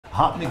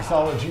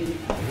Hotmixology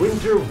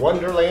Winter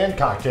Wonderland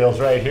cocktails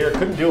right here.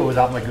 Couldn't do it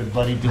without my good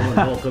buddy Dylan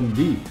Holcomb,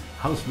 the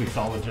house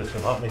mixologist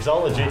of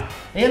Hotmixology.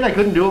 And I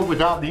couldn't do it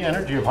without the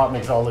energy of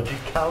Hotmixology,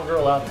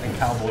 Cowgirl Up and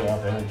Cowboy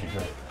Up Energy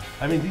Drink.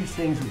 I mean, these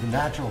things with the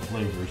natural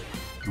flavors,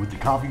 with the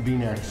coffee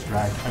bean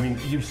extract, I mean,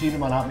 you've seen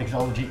them on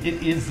Hotmixology.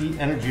 It is the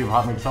energy of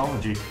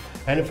Hotmixology.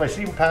 And if I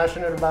seem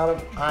passionate about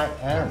them, I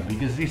am,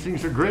 because these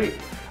things are great.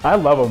 I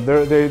love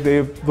them.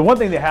 The one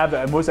thing they have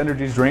that most other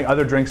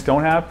drinks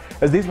don't have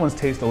is these ones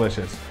taste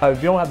delicious. You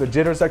don't have the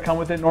jitters that come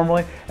with it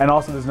normally, and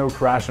also there's no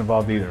crash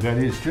involved either. That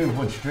is true.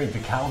 Once you drink the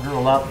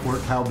Cowgirl Up or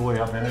Cowboy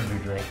Up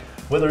Energy Drink,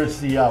 whether it's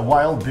the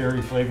wild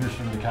berry flavors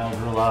from the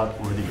Cowgirl Up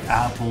or the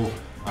apple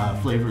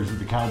flavors of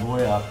the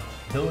Cowboy Up,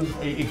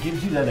 it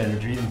gives you that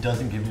energy and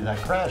doesn't give you that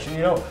crash. And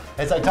you know,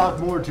 as I talk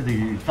more to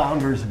the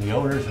founders and the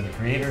owners and the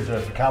creators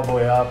of the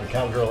Cowboy Up and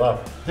Cowgirl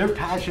Up, their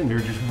passion there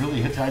just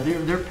really hits high.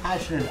 They're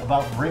passionate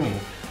about bringing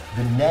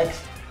the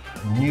next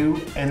new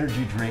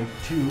energy drink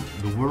to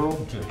the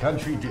world, to the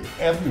country, to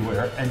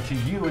everywhere, and to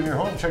you in your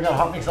home. Check out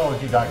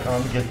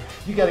hotmixology.com because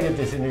you got to get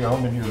this into your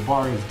home, into your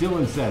bar. As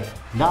Dylan said,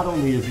 not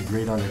only is it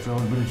great on its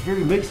own, but it's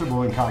very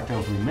mixable in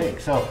cocktails we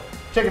make. So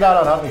check it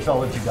out on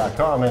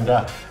hotmixology.com.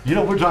 And you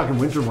know, we're talking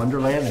Winter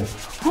Wonderland, and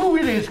whew,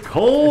 it is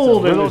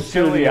cold in the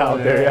studio out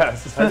there.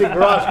 Yes. I think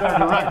Ross, our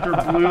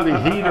director, blew the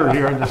heater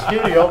here in the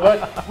studio,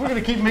 but we're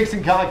going to keep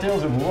mixing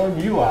cocktails and warm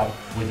you up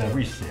with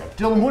every sip.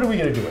 Dylan, what are we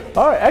going to do with it?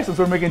 All right, excellent.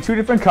 So we're making two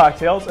different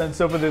cocktails, and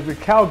so for the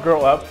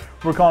Cowgirl Up,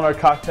 we're calling our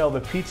cocktail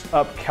the Peach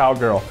Up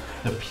Cowgirl.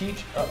 The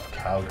Peach Up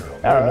Cowgirl.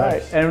 All right,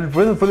 nice. And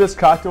for this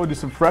cocktail, we'll do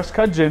some fresh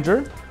cut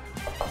ginger,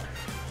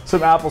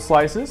 some apple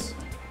slices,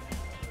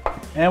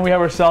 and we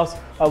have ourselves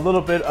a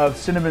little bit of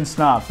cinnamon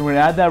schnapps. We're going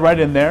to add that right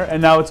in there.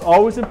 And now it's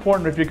always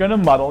important, if you're going to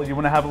muddle, you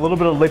want to have a little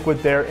bit of liquid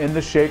there in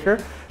the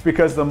shaker,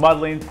 because the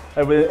muddling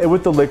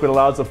with the liquid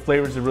allows the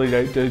flavors to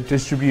really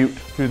distribute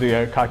through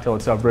the cocktail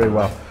itself very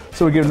well.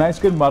 So we get a nice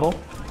good muddle,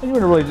 and you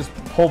want to really just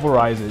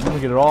pulverize it. You want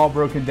to get it all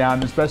broken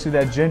down, especially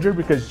that ginger,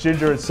 because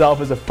ginger itself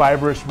is a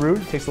fibrous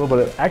root. It takes a little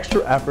bit of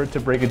extra effort to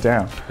break it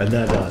down. And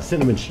that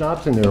cinnamon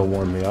schnapps in there will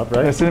warm me up,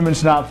 right? The cinnamon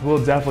schnapps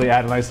will definitely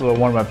add a nice little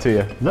warm up to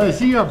you. Now I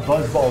see you have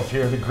BuzzBallz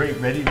here, the great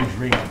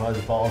ready-to-drink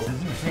BuzzBallz.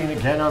 As you've seen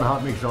again on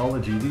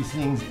Hotmixology, these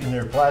things in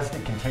their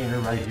plastic container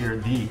right here,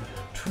 the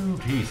true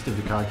taste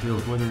of the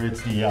cocktails, whether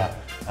it's the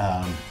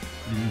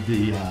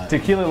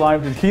tequila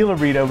lime, tequila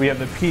Rita, we have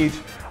the peach,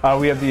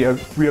 we have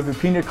the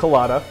pina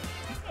colada.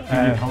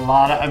 Pina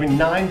colada. I mean,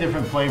 9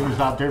 different flavors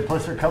out there.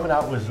 Plus, they're coming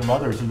out with some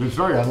others. And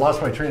sorry, I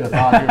lost my train of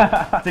thought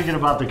here thinking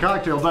about the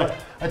cocktail. But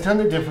a ton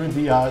of different.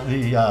 The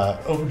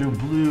Overdue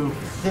Blue.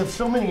 They have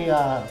so many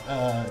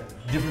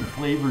different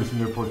flavors in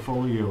their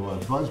portfolio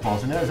of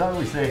BuzzBallz. And as I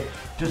always say,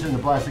 just in the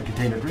plastic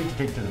container, great to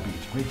take to the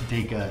beach, great to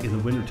take in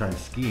the wintertime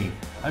skiing.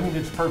 I mean,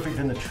 it's perfect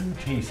in the true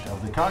taste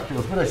of the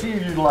cocktails. But I see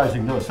you're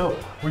utilizing those. So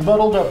we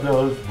muddled up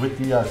those with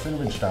the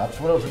cinnamon schnapps.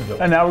 What else are we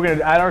doing? And now we're going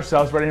to add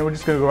ourselves right in. We're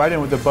just going to go right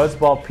in with the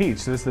BuzzBallz Peach.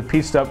 So this is the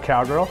Peached Up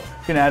Cowgirl.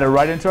 We're going to add it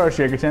right into our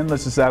shaker tin.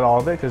 Let's just add all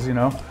of it because, you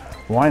know,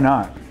 why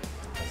not?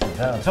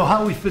 So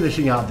how are we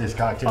finishing out this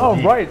cocktail?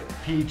 Oh, right.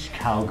 Peach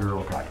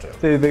Cowgirl cocktail.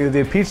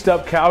 The Peached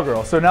Up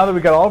Cowgirl. So now that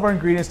we got all of our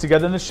ingredients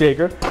together in the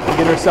shaker, we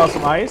get ourselves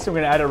some ice. We're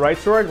going to add it right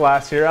to our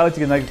glass here. I like to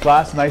get the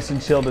glass nice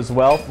and chilled as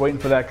well, waiting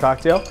for that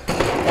cocktail.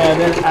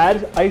 And then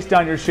add ice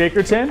down your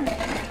shaker tin.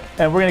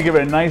 And we're going to give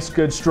it a nice,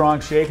 good, strong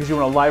shake because you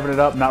want to liven it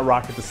up, not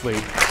rock it to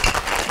sleep.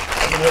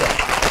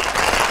 Yeah.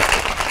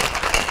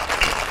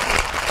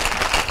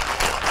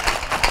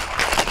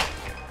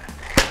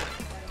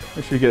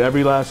 Make sure you get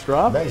every last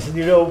drop. Nice, and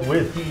you know,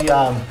 with the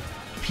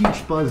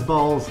Peach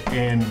BuzzBallz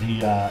and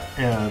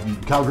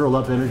the Cowgirl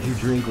Up Energy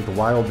Drink with the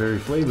wild berry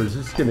flavors,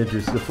 it's gonna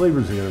the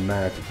flavors are gonna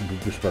match. It's gonna be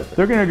just perfect.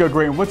 They're gonna go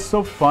great. And what's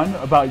so fun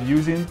about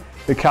using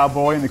the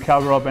Cowboy and the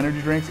Cowgirl Up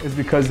Energy Drinks is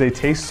because they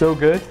taste so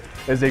good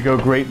as they go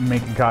great in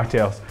making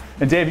cocktails.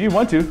 And Dave, if you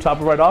want to, top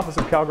it right off with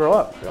some Cowgirl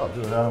Up. Yeah, I'll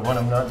do it when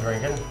I'm not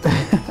drinking.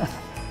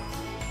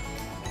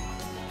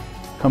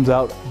 Comes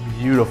out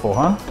beautiful,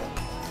 huh?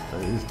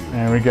 That is beautiful.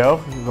 There we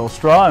go. A little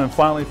straw, and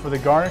finally for the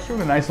garnish,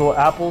 a nice little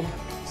apple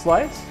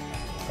slice.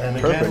 And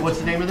again, perfect. What's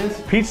the name of this?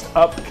 Peached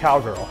Up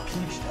Cowgirl.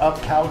 Peached Up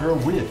Cowgirl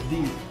with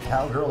the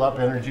Cowgirl Up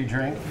Energy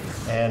Drink.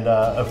 And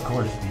of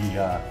course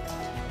the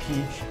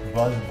Peach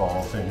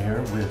BuzzBallz in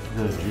here with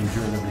the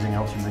ginger and everything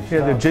else you mixed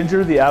up. The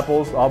ginger, the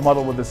apples, all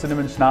muddled with the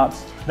cinnamon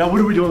schnapps. Now what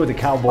are we doing with the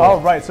Cowboy?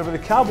 All right, so for the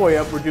Cowboy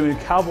Up, we're doing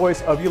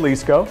Cowboys of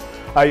Jalisco.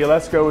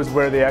 Jalisco is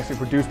where they actually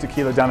produce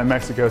tequila down in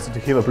Mexico. It's a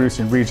tequila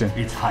producing region.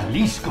 It's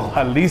Jalisco.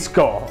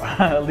 Jalisco.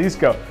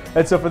 Jalisco.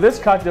 And so for this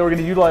cocktail, we're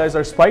going to utilize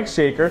our spike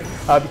shaker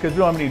because we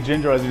don't have any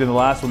ginger as we did in the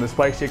last one. The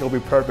spike shaker will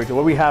be perfect. And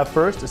what we have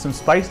first is some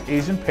spiced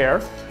Asian pear.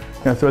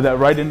 I'm going to throw that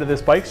right into the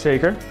spike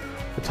shaker.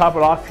 We'll top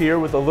it off here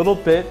with a little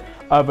bit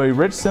of a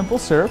rich simple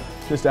syrup.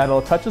 Just add a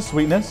little touch of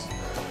sweetness.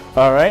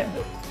 All right.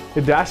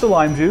 A dash of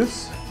lime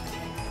juice.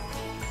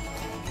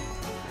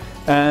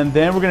 And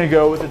then we're going to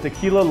go with the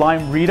tequila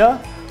lime Rita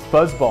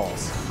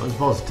BuzzBallz.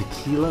 BuzzBallz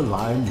Tequila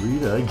Lime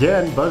Rita.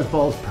 Again,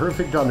 BuzzBallz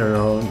perfect on their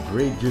own.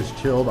 Great just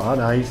chilled on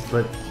ice,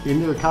 but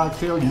into a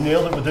cocktail, you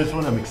nailed it with this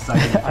one. I'm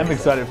excited. I'm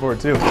excited for it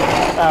too.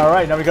 All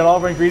right, now we got all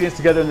of our ingredients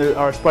together in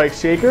our spike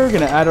shaker. We're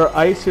gonna add our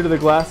ice here to the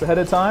glass ahead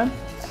of time.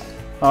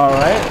 All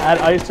right, add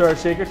ice to our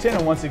shaker tin,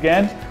 and once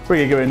again, we're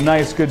gonna give it a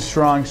nice, good,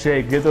 strong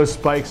shake. Get those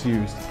spikes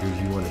used.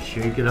 Because you want to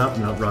shake it up,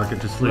 not rock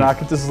it to sleep.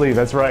 Rock it to sleep,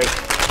 that's right.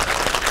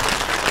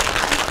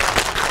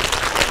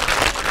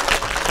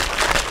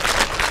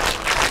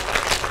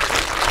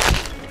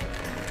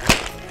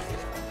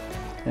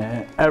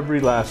 And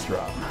every last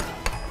drop.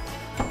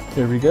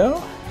 Here we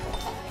go.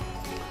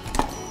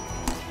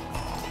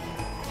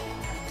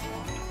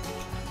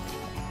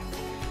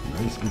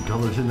 Nice, good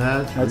colors in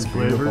that. That's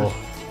beautiful.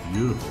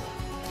 Beautiful.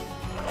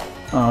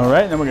 All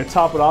right, then we're gonna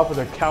top it off with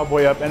a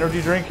Cowboy Up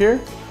energy drink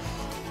here.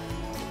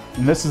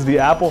 And this is the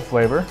apple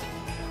flavor.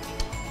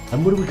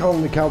 And what do we call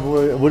them, the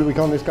cowboy? What do we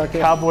call this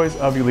cocktail? Cowboys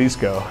of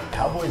Jalisco.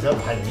 Cowboys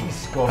of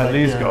Jalisco.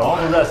 Jalisco.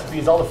 All the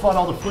recipes, all the fun,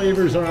 all the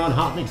flavors are on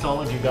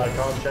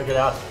Hotmixology.com. Check it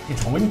out.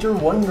 It's Winter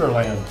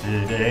Wonderland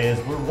today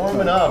as we're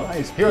warming up.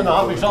 Nice. Here in the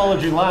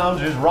Hotmixology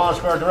Lounge is Ross,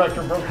 our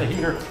director, broke the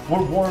heater.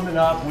 We're warming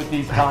up with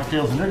these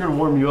cocktails, and they're going to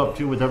warm you up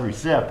too with every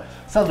sip.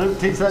 Salute.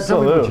 Taste that.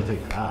 Tell me what you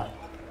think of that.